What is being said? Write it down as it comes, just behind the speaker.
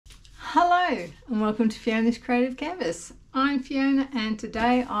Hello and welcome to Fiona's Creative Canvas. I'm Fiona and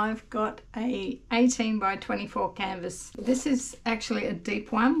today I've got a 18 by 24 canvas. This is actually a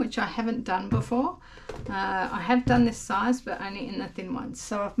deep one which I haven't done before. I have done this size but only in the thin ones.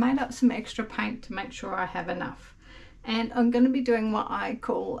 So I've made up some extra paint to make sure I have enough. And I'm going to be doing what I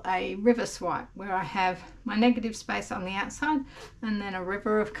call a river swipe, where I have my negative space on the outside and then a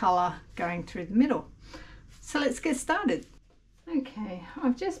river of colour going through the middle. So let's get started. Okay,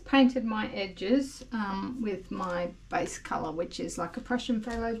 I've just painted my edges with my base colour, which is like a Prussian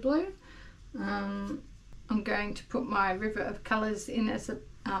Phthalo Blue. I'm going to put my river of colours in as a,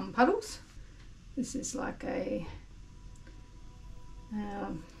 puddles. This is like a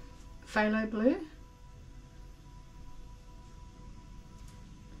Phthalo Blue.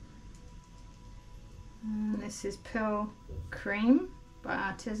 And this is Pearl Cream by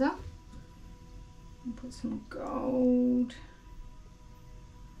Arteza. Put some gold.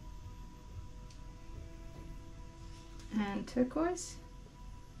 And turquoise.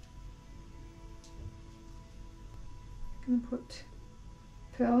 I'm going to put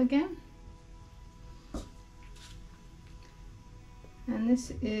pearl again. And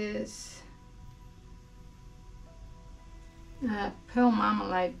this is Pearl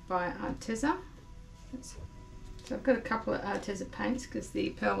Marmalade by Arteza. So I've got a couple of Arteza paints because the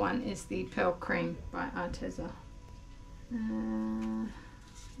pearl one is the Pearl Cream by Arteza. I'm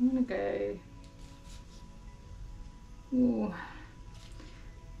going to go... Ooh,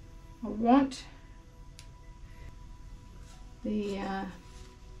 I want the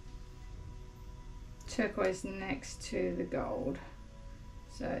turquoise next to the gold,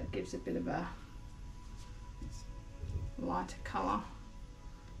 so it gives a bit of a lighter colour.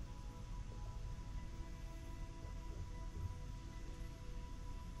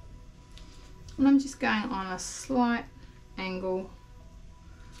 And I'm just going on a slight angle.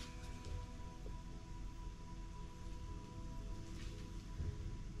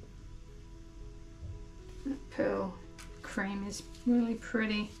 Pearl cream is really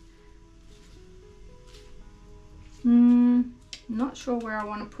pretty. Not sure where I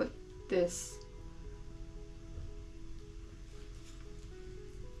want to put this.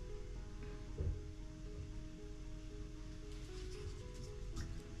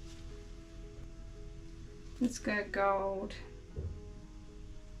 Let's go gold.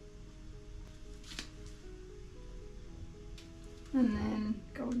 And then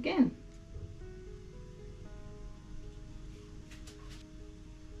gold again.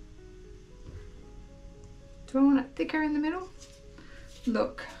 Do I want it thicker in the middle?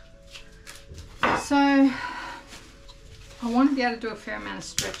 Look, so I want to be able to do a fair amount of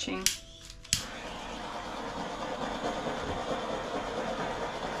stretching.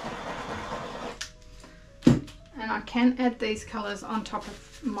 And I can add these colours on top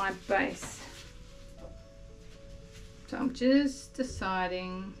of my base. So I'm just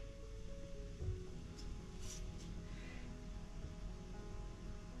deciding.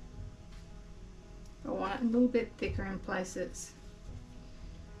 I want it a little bit thicker in places.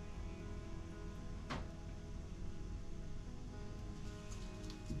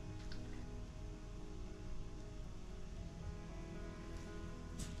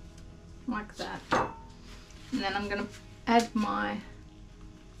 Like that. And then I'm going to add my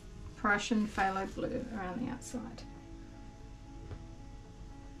Prussian Phthalo Blue around the outside.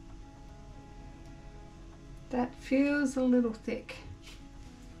 That feels a little thick.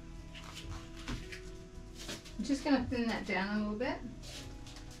 I'm just going to thin that down a little bit.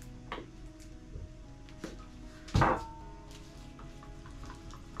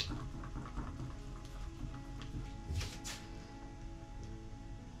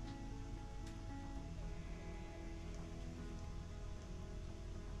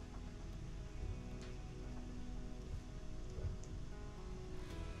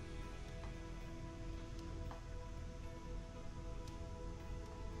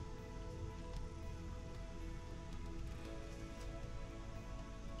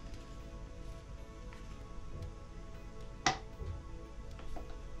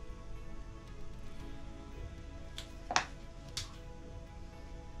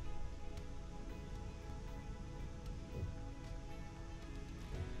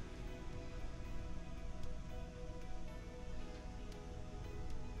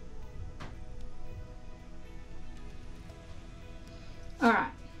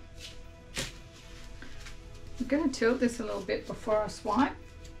 Alright, I'm going to tilt this a little bit before I swipe,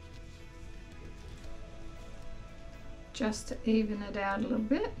 just to even it out a little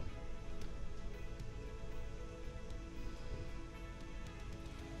bit.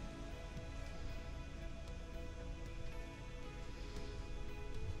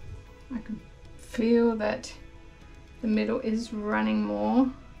 I can feel that the middle is running more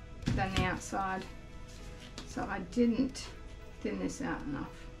than the outside, so I didn't thin this out enough.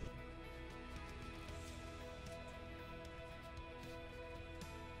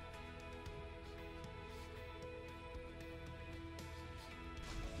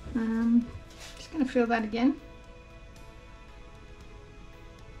 Just going to fill that again.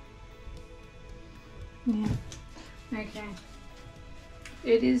 Yeah, okay.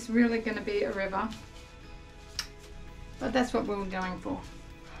 It is really going to be a river, but that's what we were going for.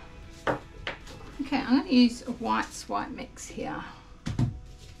 Okay, I'm going to use a white swipe mix here.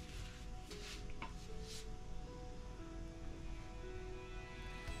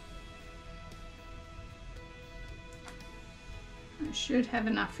 I should have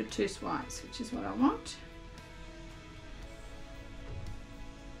enough for 2 swipes, which is what I want.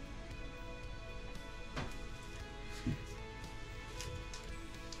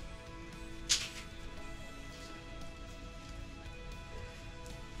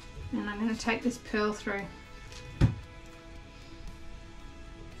 And I'm going to take this pearl through.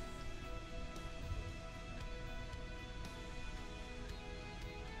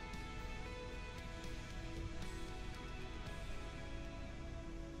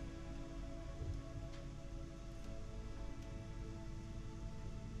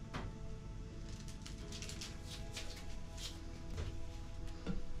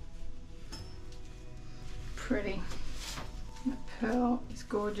 Pretty. The pearl is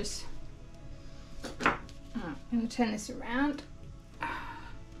gorgeous. I'm going to turn this around.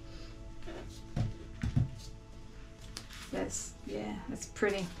 That's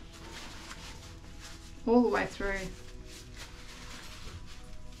pretty. All the way through.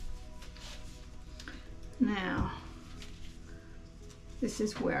 Now, this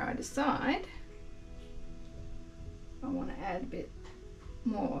is where I decide I want to add a bit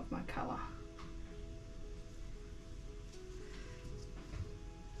more of my colour.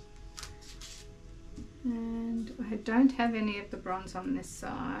 And I don't have any of the bronze on this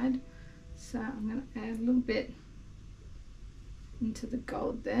side, so I'm going to add a little bit into the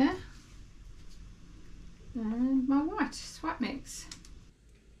gold there, and my white swipe mix.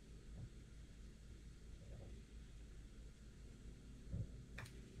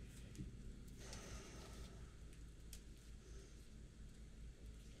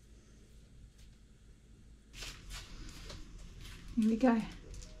 Here we go.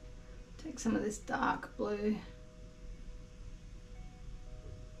 Take some of this dark blue.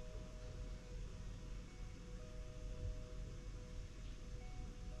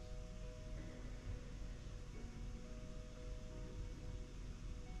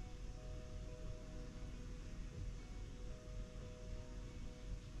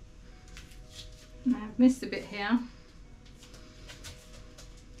 Now I've missed a bit here.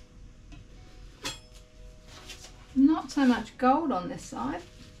 Not so much gold on this side.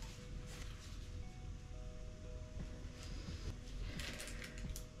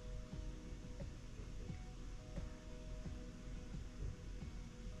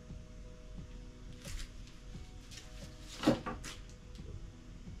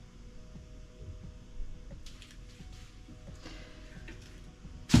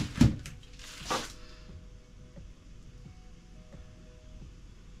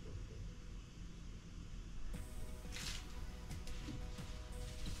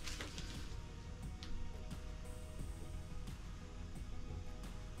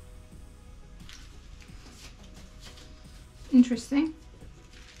 Interesting.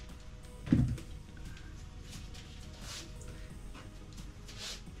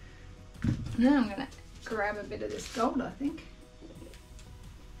 Now I'm going to grab a bit of this gold, I think.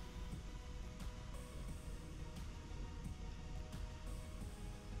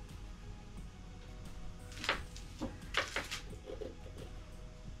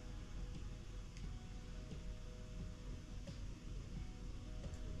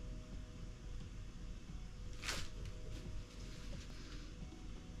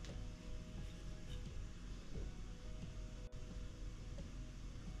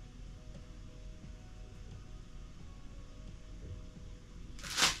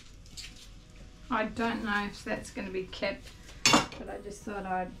 I don't know if that's going to be kept, but I just thought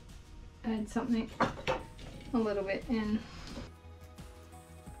I'd add something a little bit in.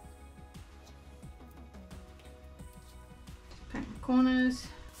 Paint the corners.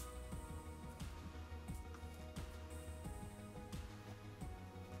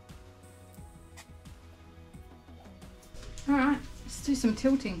 Alright, let's do some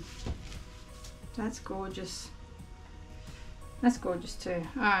tilting. That's gorgeous. That's gorgeous too.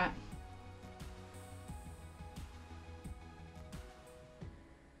 Alright.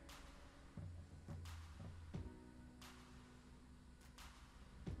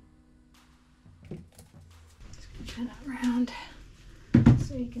 turn it around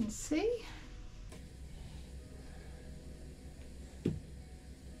so you can see.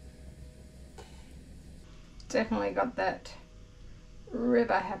 Definitely got that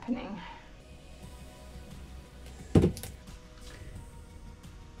river happening.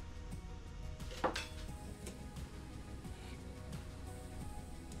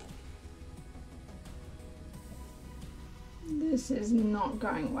 This is not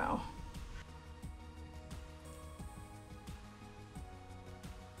going well.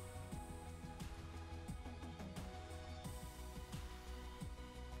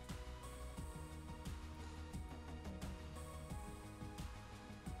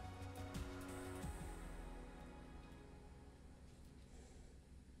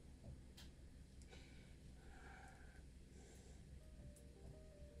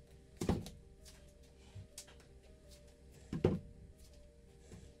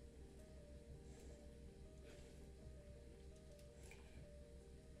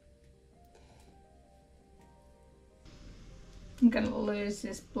 I'm going to lose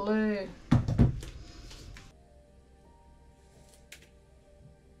this blue.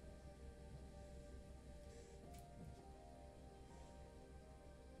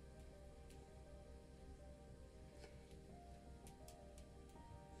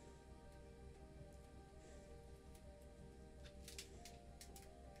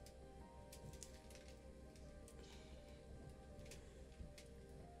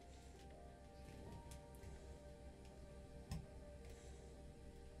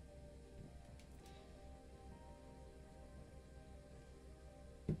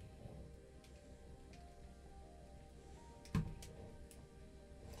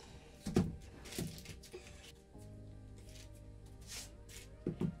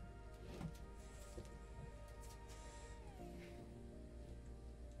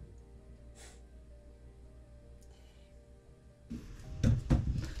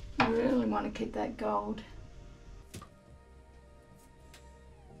 I really want to keep that gold.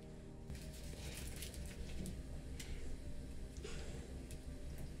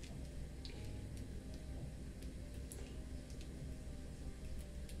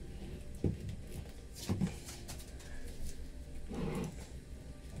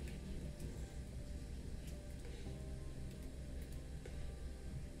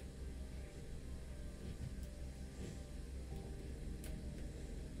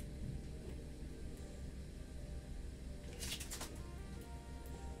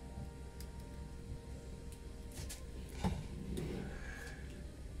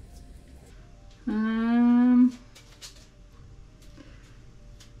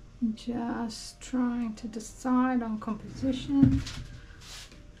 Just trying to decide on composition,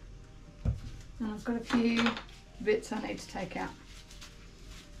 and I've got a few bits I need to take out.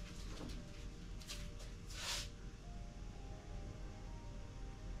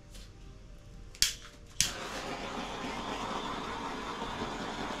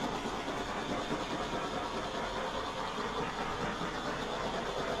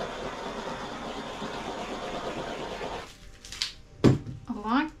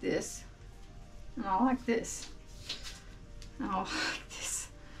 And I like this. And I like this.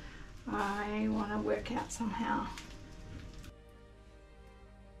 I want to work out somehow.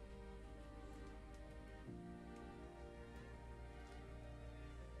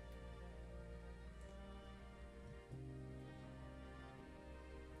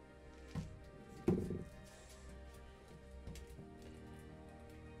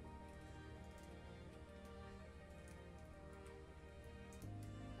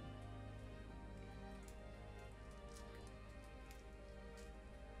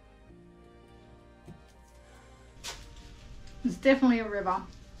 It's definitely a river.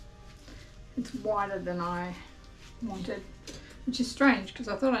 It's wider than I wanted, which is strange because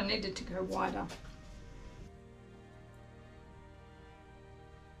I thought I needed to go wider.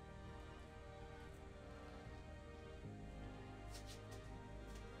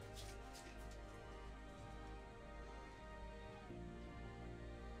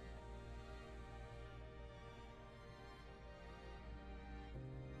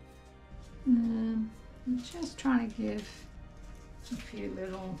 I'm just trying to give a few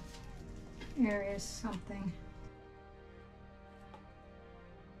little areas something.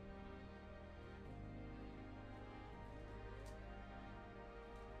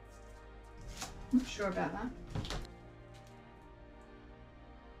 Not sure about that.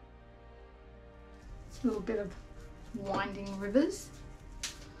 A little bit of winding rivers.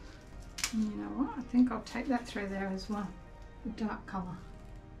 And you know what? I think I'll take that through there as well. The dark colour.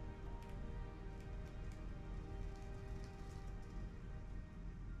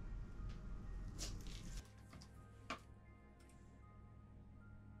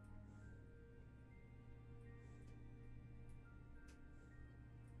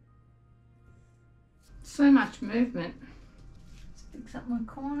 so much movement. Let's fix up my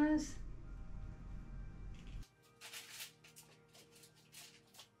corners.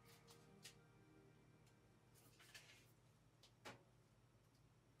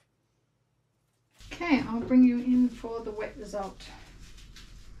 Okay, I'll bring you in for the wet result.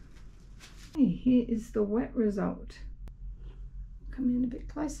 Okay, here is the wet result. Come in a bit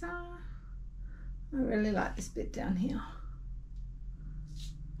closer. I really like this bit down here.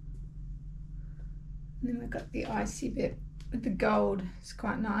 And then we've got the icy bit with the gold. It's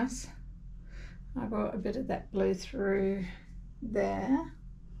quite nice. I got a bit of that blue through there.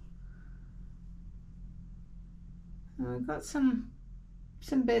 And we've got some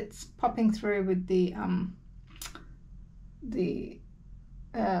bits popping through with the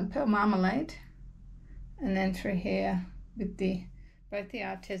Pearl Marmalade, and then through here with both the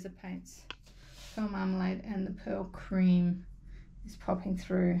Arteza paints, Pearl Marmalade and the Pearl Cream is popping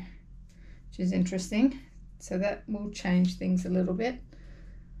through, which is interesting. So that will change things a little bit.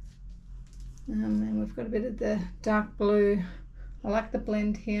 And we've got a bit of the dark blue. I like the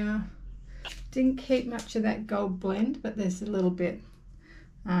blend here. Didn't keep much of that gold blend, but there's a little bit.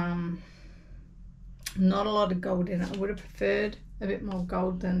 Not a lot of gold in it. I would have preferred a bit more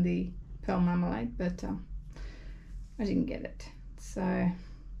gold than the Pearl Marmalade, but I didn't get it. So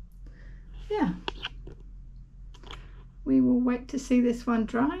yeah, we will wait to see this one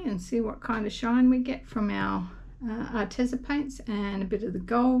dry and see what kind of shine we get from our Arteza paints and a bit of the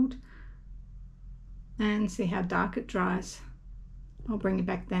gold, and see how dark it dries. I'll bring you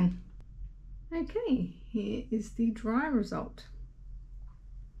back then. Okay, here is the dry result.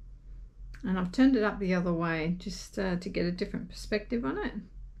 And I've turned it up the other way just to get a different perspective on it.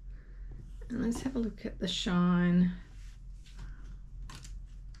 And let's have a look at the shine.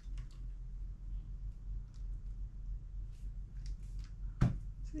 So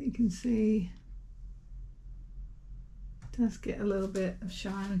you can see it does get a little bit of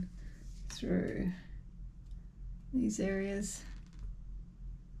shine through these areas.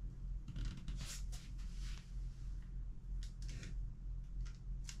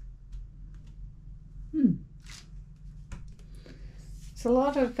 There's a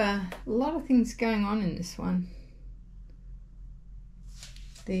lot of things going on in this one.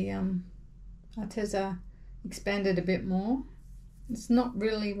 The Arteza expanded a bit more. It's not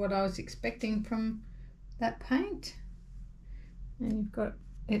really what I was expecting from that paint. And you've got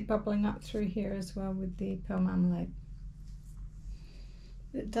it bubbling up through here as well with the Pearl Marmalade.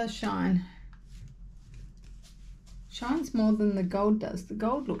 It does shine. Shines more than the gold does. The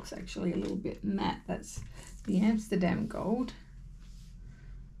gold looks actually a little bit matte. That's the Amsterdam gold.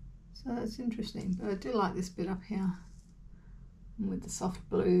 So that's interesting. But I do like this bit up here, and with the soft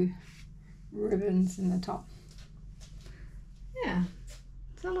blue ribbons in the top. Yeah,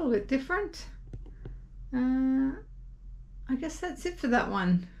 it's a little bit different. I guess that's it for that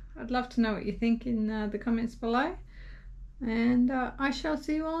one. I'd love to know what you think in the comments below. And I shall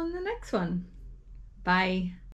see you all in the next one. Bye.